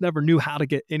so you just never knew how to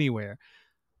get anywhere.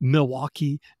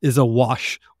 Milwaukee is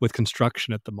awash with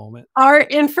construction at the moment. Our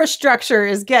infrastructure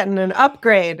is getting an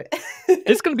upgrade.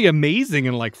 It's gonna be amazing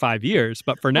in, like, 5 years,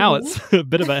 but for now, Mhm. it's a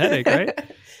bit of a headache,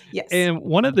 right? Yes. And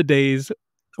one of the days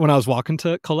when I was walking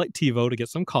to Collectivo to get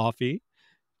some coffee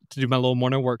to do my little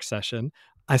morning work session,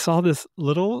 I saw this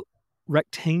little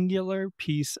rectangular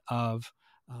piece of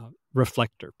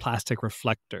reflector, plastic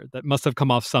reflector that must have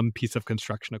come off some piece of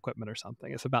construction equipment or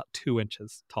something. It's about 2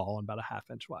 inches tall and about a half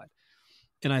inch wide.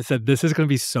 And I said, this is going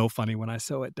to be so funny when I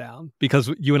sew it down, because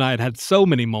you and I had so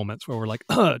many moments where we're like,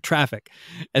 traffic.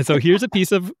 And so here's a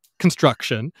piece of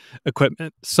construction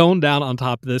equipment sewn down on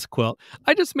top of this quilt.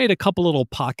 I just made a couple little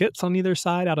pockets on either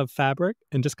side out of fabric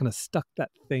and just kind of stuck that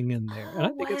thing in there. And I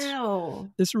Oh, think wow.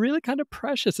 it's really kind of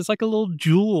precious. It's like a little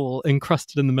jewel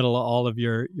encrusted in the middle of all of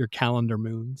your calendar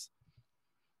moons.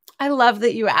 I love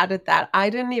that you added that. I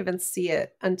didn't even see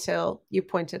it until you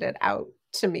pointed it out.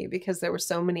 to me because there were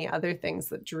so many other things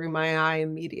that drew my eye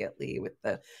immediately, with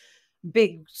the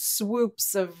big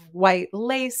swoops of white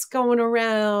lace going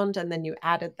around, and then you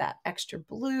added that extra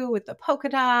blue with the polka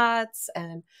dots,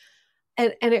 and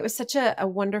it was such a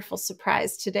wonderful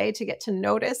surprise today to get to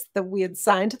notice that we had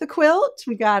signed the quilt.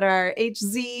 We got our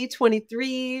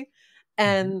HZ23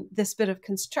 and this bit of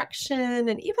construction,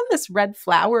 and even this red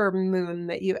flower moon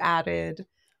that you added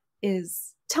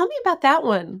is, tell me about that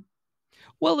one.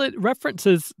 Well, it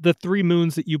references the 3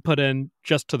 moons that you put in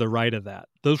just to the right of that.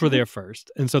 Those were there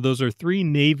first. And so those are 3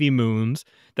 navy moons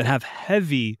that have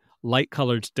heavy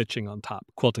light-colored stitching on top,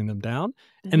 quilting them down.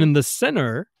 And in the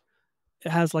center,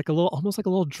 it has like a little, almost like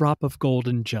a little drop of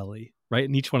golden jelly, right,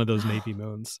 in each one of those navy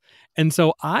moons. And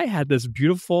so I had this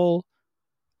beautiful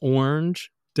orange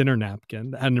dinner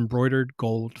napkin that had an embroidered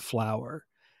gold flower.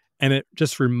 And it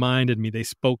just reminded me, they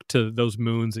spoke to those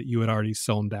moons that you had already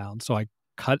sewn down. So I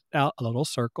cut out a little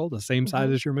circle the same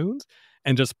size as your moons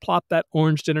and just plop that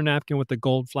orange dinner napkin with the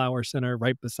gold flower center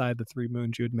right beside the 3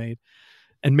 moons you had made,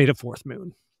 and made a 4th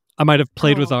moon. I might have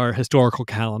played with our historical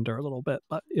calendar a little bit,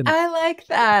 but I like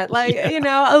that. Like,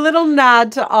 a little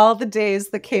nod to all the days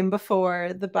that came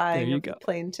before the buying of the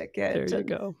plane ticket. There you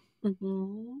go.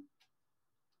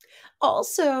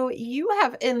 Also, you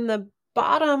have in the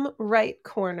bottom right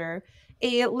corner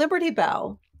a Liberty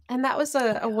Bell. And that was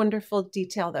a wonderful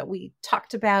detail that we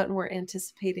talked about and were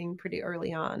anticipating pretty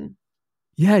early on.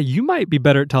 Yeah, you might be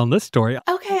better at telling this story.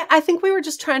 Okay, I think we were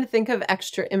just trying to think of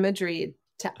extra imagery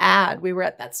to add. We were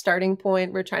at that starting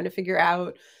point. We're trying to figure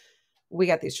out, we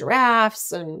got these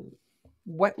giraffes and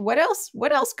what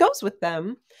else goes with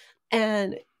them.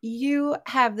 And you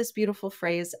have this beautiful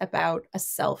phrase about a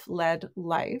self-led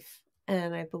life.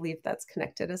 And I believe that's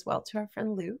connected as well to our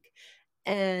friend Luke.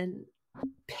 And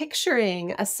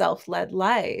picturing a self-led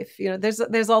life,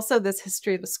 there's also this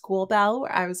history of a school bell,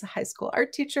 where I was a high school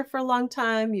art teacher for a long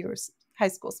time. You were a high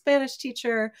school Spanish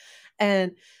teacher,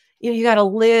 and you got to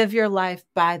live your life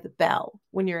by the bell.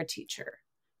 When you're a teacher,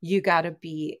 you got to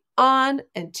be on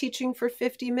and teaching for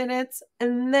 50 minutes,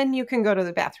 and then you can go to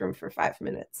the bathroom for 5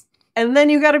 minutes, and then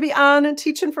you got to be on and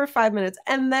teaching for 5 minutes,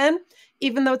 and then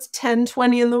even though it's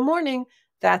 10:20 in the morning,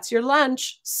 that's your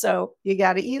lunch, so you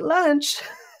got to eat lunch.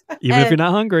 Even if you're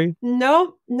not hungry.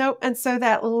 Nope. And so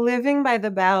that living by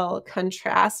the bell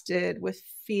contrasted with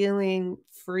feeling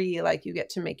free, like you get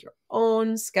to make your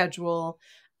own schedule,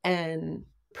 and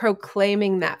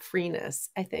proclaiming that freeness,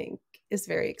 I think, is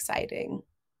very exciting.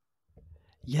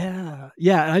 Yeah.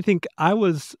 And I think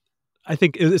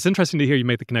it's interesting to hear you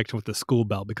make the connection with the school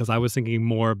bell, because I was thinking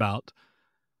more about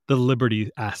the liberty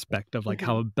aspect of like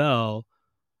how a bell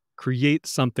creates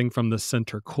something from the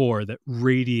center core that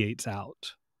radiates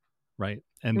out. Right.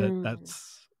 And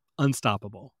that's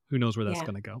unstoppable. Who knows where that's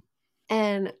going to go.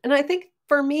 And I think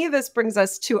for me, this brings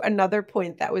us to another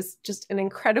point that was just an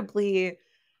incredibly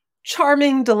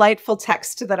charming, delightful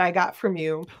text that I got from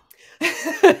you.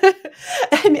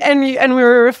 and we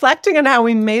were reflecting on how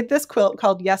we made this quilt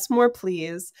called Yes, More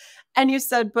Please. And you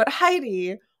said, but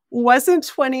Heidi, wasn't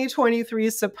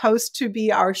 2023 supposed to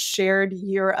be our shared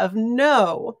year of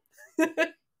no?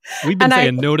 We've been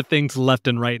saying no to things left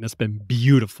and right, and it's been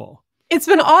beautiful. It's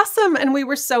been awesome. And we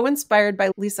were so inspired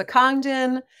by Lisa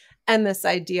Congdon and this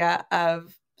idea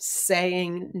of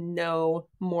saying no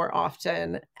more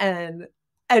often. And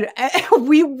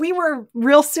we were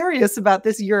real serious about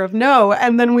this year of no.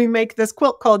 And then we make this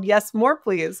quilt called Yes, More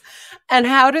Please. And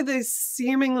how do these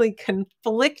seemingly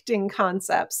conflicting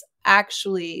concepts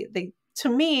actually, to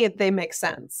me, they make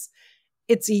sense.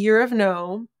 It's a year of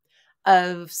no,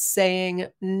 of saying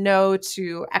no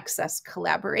to excess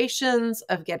collaborations,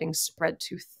 of getting spread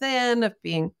too thin, of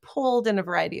being pulled in a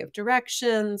variety of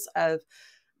directions, of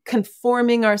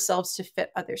conforming ourselves to fit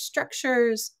other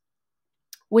structures,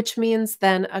 which means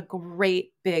then a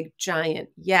great big giant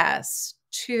yes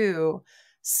to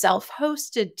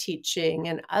self-hosted teaching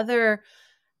and other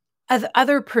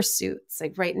pursuits.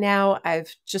 Like right now,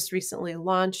 I've just recently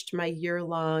launched my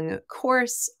year-long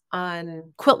course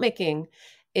on quilt making.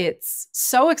 It's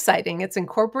so exciting. It's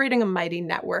incorporating a Mighty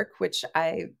network, which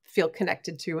I feel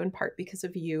connected to in part because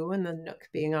of you and the Nook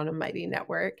being on a Mighty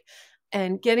network,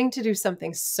 and getting to do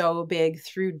something so big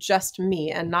through just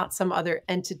me and not some other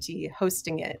entity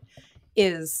hosting it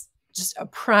is just a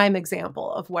prime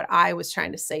example of what I was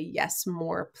trying to say yes,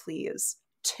 more please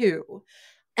to.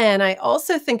 And I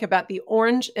also think about the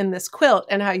orange in this quilt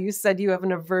and how you said you have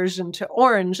an aversion to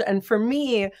orange. And for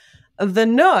me, the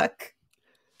Nook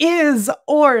is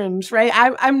orange, right?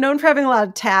 I'm known for having a lot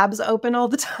of tabs open all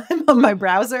the time on my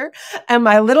browser. And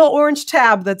my little orange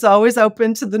tab that's always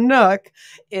open to the Nook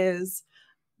is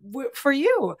for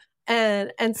you.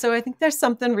 And so I think there's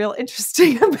something real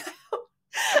interesting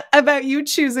about you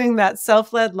choosing that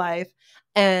self-led life.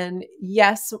 And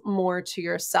yes, more to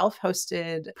your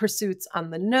self-hosted pursuits on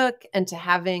the Nook and to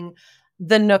having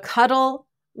the Nook huddle,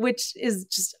 which is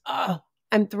just, oh,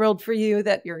 I'm thrilled for you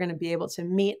that you're going to be able to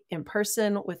meet in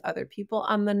person with other people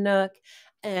on the Nook.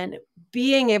 And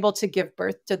being able to give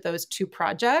birth to those two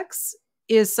projects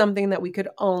is something that we could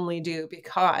only do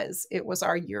because it was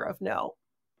our year of no.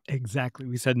 Exactly.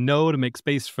 We said no to make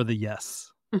space for the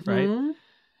yes, right? Mm-hmm.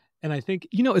 And I think,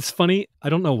 it's funny. I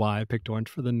don't know why I picked orange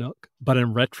for the Nook, but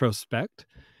in retrospect,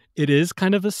 it is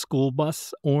kind of a school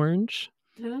bus orange.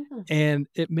 Mm-hmm. And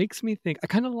it makes me think, I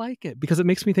kind of like it because it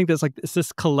makes me think there's like, it's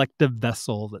this collective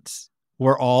vessel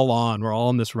we're all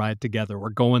on this ride together. We're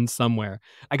going somewhere.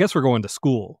 I guess we're going to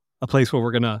school, a place where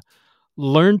we're going to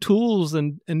learn tools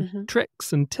and Mm-hmm.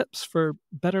 tricks and tips for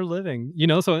better living,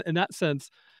 So in that sense,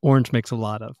 orange makes a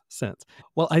lot of sense.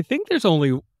 Well, I think there's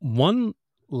only one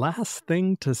last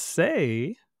thing to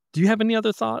say. Do you have any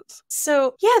other thoughts?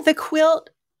 So yeah,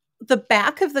 the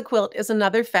back of the quilt is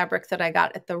another fabric that I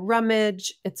got at the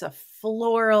rummage. It's a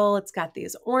floral. It's got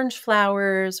these orange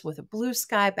flowers with a blue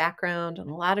sky background and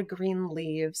a lot of green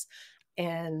leaves.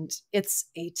 And it's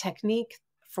a technique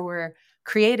for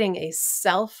creating a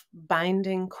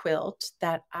self-binding quilt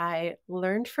that I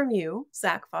learned from you,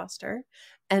 Zach Foster.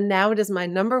 And now it is my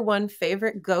number one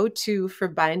favorite go-to for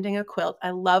binding a quilt.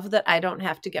 I love that I don't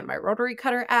have to get my rotary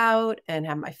cutter out and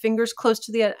have my fingers close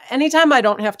to the end. Anytime I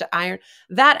don't have to iron,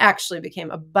 that actually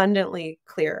became abundantly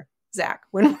clear, Zach,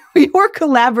 when we were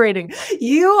collaborating.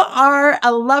 You are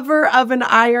a lover of an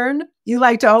iron. You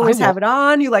like to always have it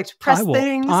on. You like to press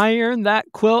things. Iron that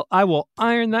quilt. I will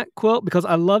iron that quilt because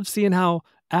I love seeing how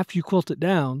after you quilt it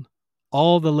down,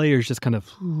 all the layers just kind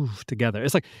of together.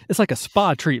 It's like a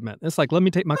spa treatment. It's like, let me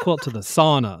take my quilt to the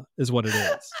sauna is what it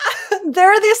is.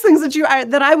 There are these things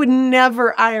that I would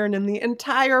never iron in the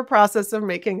entire process of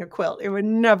making a quilt. It would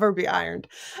never be ironed.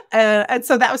 And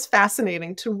so that was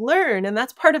fascinating to learn. And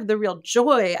that's part of the real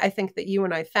joy, I think, that you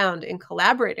and I found in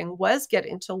collaborating was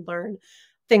getting to learn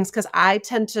things, because I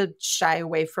tend to shy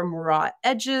away from raw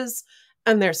edges.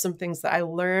 And there's some things that I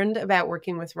learned about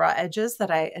working with raw edges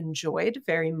that I enjoyed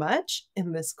very much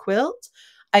in this quilt.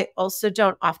 I also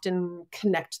don't often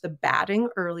connect the batting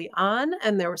early on,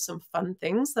 and there were some fun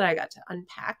things that I got to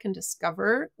unpack and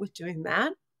discover with doing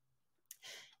that.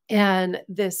 And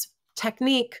this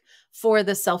technique for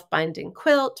the self-binding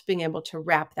quilt, being able to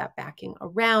wrap that backing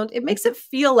around, it makes it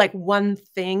feel like one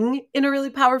thing in a really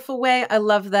powerful way. I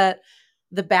love that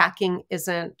the backing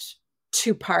isn't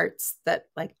two parts that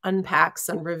like unpacks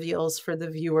and reveals for the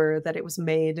viewer that it was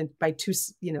made by two,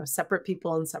 separate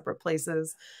people in separate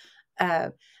places.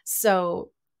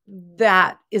 So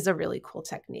that is a really cool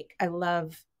technique. I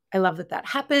love that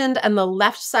happened. And the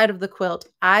left side of the quilt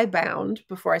I bound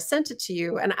before I sent it to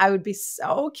you. And I would be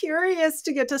so curious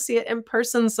to get to see it in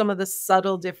person, some of the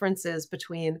subtle differences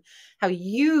between how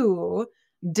you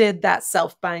did that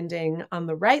self-binding on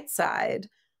the right side,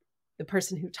 the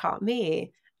person who taught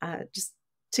me. Just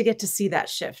to get to see that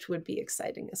shift would be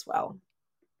exciting as well.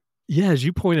 Yeah, as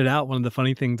you pointed out, one of the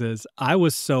funny things is I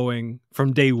was sewing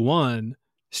from day one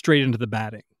straight into the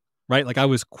batting, right? Like I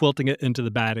was quilting it into the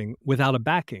batting without a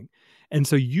backing. And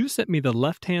so you sent me the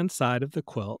left-hand side of the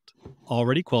quilt,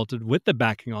 already quilted with the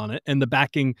backing on it, and the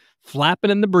backing flapping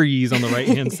in the breeze on the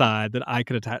right-hand side that I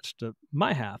could attach to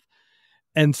my half.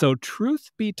 And so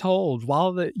truth be told,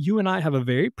 while you and I have a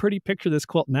very pretty picture of this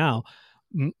quilt now,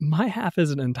 my half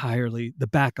isn't entirely, the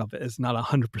back of it is not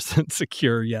 100%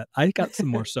 secure yet. I got some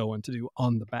more sewing to do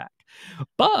on the back.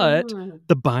 But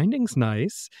the binding's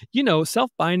nice.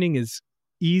 Self-binding is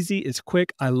easy, it's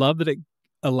quick. I love that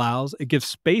it gives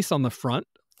space on the front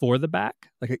for the back.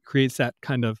 Like it creates that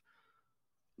kind of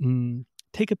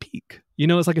take a peek.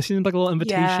 It seems like a little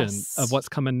invitation of what's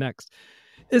coming next.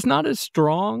 It's not as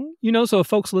strong, so if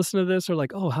folks listen to this are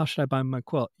like, oh, how should I bind my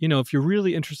quilt? If you're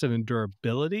really interested in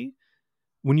durability,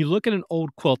 when you look at an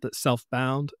old quilt that's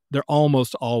self-bound, they're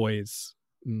almost always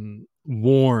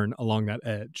worn along that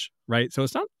edge, right? So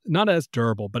it's not as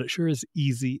durable, but it sure is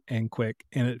easy and quick,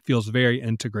 and it feels very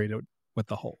integrated with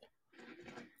the whole.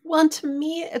 Well, and to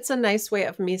me, it's a nice way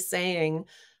of me saying,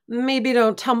 maybe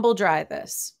don't tumble dry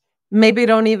this. Maybe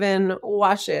don't even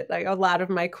wash it. Like a lot of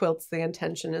my quilts, the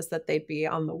intention is that they'd be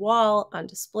on the wall, on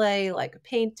display, like a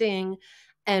painting.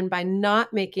 And by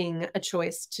not making a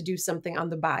choice to do something on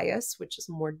the bias, which is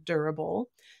more durable,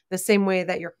 the same way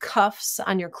that your cuffs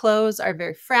on your clothes are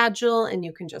very fragile and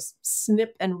you can just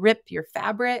snip and rip your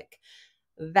fabric,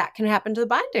 that can happen to the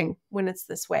binding when it's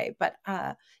this way. But,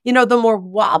 the more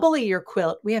wobbly your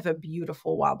quilt, we have a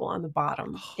beautiful wobble on the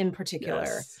bottom in particular.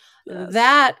 Yes. Yes.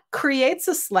 That creates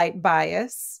a slight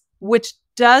bias, which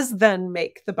does then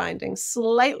make the binding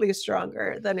slightly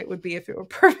stronger than it would be if it were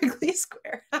perfectly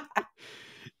square.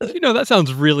 You know, that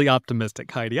sounds really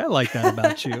optimistic, Heidi. I like that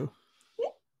about you.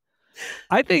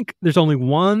 I think there's only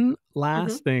one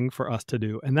last thing for us to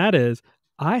do, and that is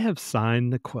I have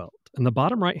signed the quilt. In the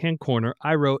bottom right-hand corner,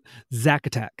 I wrote Zack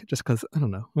Attack, just because, I don't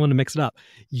know, I want to mix it up.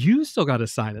 You still got to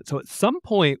sign it. So at some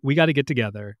point, we got to get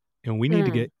together, and we need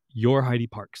to get your Heidi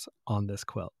Parkes on this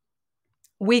quilt.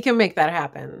 We can make that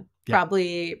happen. Yeah.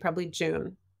 Probably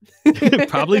June.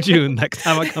 Probably June, next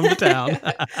time I come to town.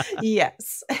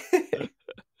 Yes.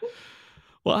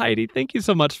 Well, Heidi, thank you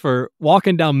so much for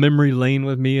walking down memory lane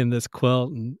with me in this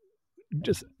quilt and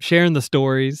just sharing the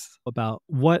stories about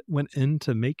what went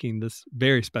into making this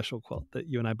very special quilt that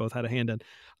you and I both had a hand in.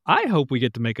 I hope we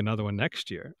get to make another one next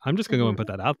year. I'm just going to go and put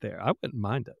that out there. I wouldn't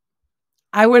mind it.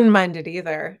 I wouldn't mind it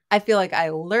either. I feel like I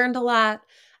learned a lot.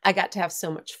 I got to have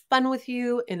so much fun with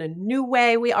you in a new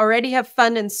way. We already have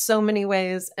fun in so many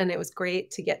ways, and it was great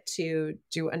to get to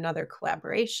do another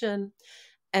collaboration.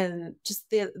 And just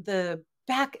the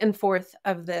back and forth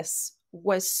of this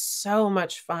was so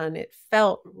much fun. It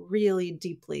felt really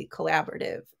deeply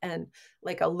collaborative and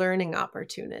like a learning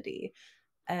opportunity.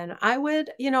 And I would,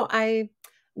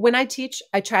 when I teach,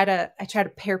 I try to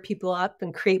pair people up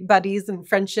and create buddies and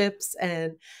friendships.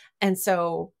 And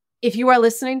so if you are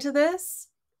listening to this,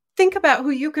 think about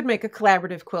who you could make a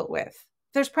collaborative quilt with.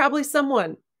 There's probably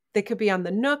someone. They could be on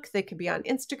the Nook. They could be on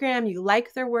Instagram. You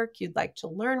like their work. You'd like to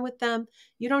learn with them.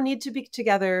 You don't need to be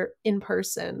together in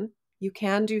person. You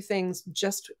can do things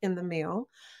just in the mail.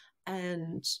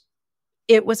 And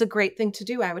it was a great thing to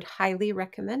do. I would highly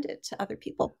recommend it to other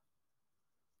people.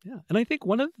 Yeah. And I think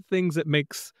one of the things that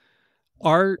makes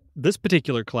this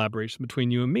particular collaboration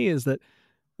between you and me is that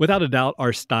without a doubt,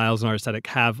 our styles and our aesthetic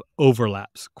have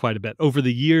overlaps quite a bit. Over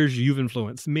the years, you've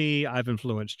influenced me. I've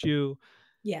influenced you.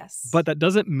 Yes. But that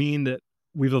doesn't mean that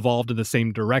we've evolved in the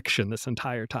same direction this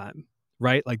entire time,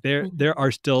 right? Like there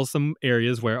are still some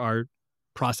areas where our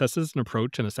processes and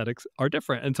approach and aesthetics are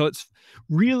different. And so it's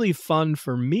really fun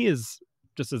for me as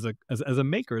a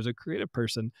maker, as a creative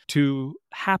person, to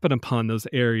happen upon those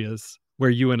areas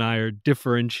where you and I are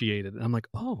differentiated. And I'm like,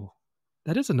 oh,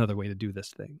 that is another way to do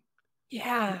this thing.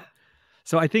 Yeah.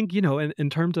 So I think, in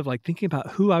terms of like thinking about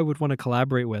who I would want to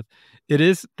collaborate with, it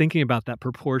is thinking about that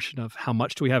proportion of how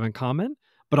much do we have in common,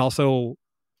 but also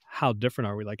how different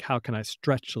are we? Like, how can I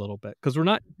stretch a little bit? Because we're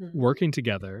not working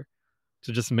together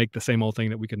to just make the same old thing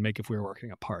that we could make if we were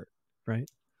working apart, right?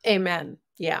 Amen.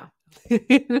 Yeah.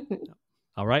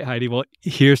 All right, Heidi. Well,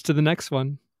 here's to the next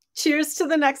one. Cheers to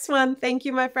the next one. Thank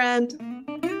you, my friend.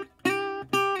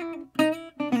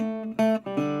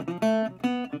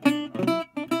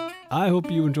 I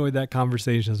hope you enjoyed that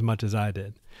conversation as much as I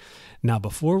did. Now,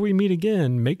 before we meet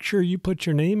again, make sure you put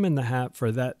your name in the hat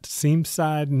for that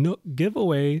Seamside Nook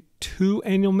giveaway. 2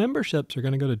 annual memberships are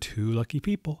going to go to 2 lucky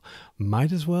people.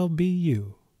 Might as well be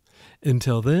you.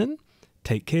 Until then,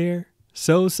 take care,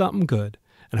 sew something good,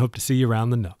 and hope to see you around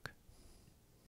the Nook.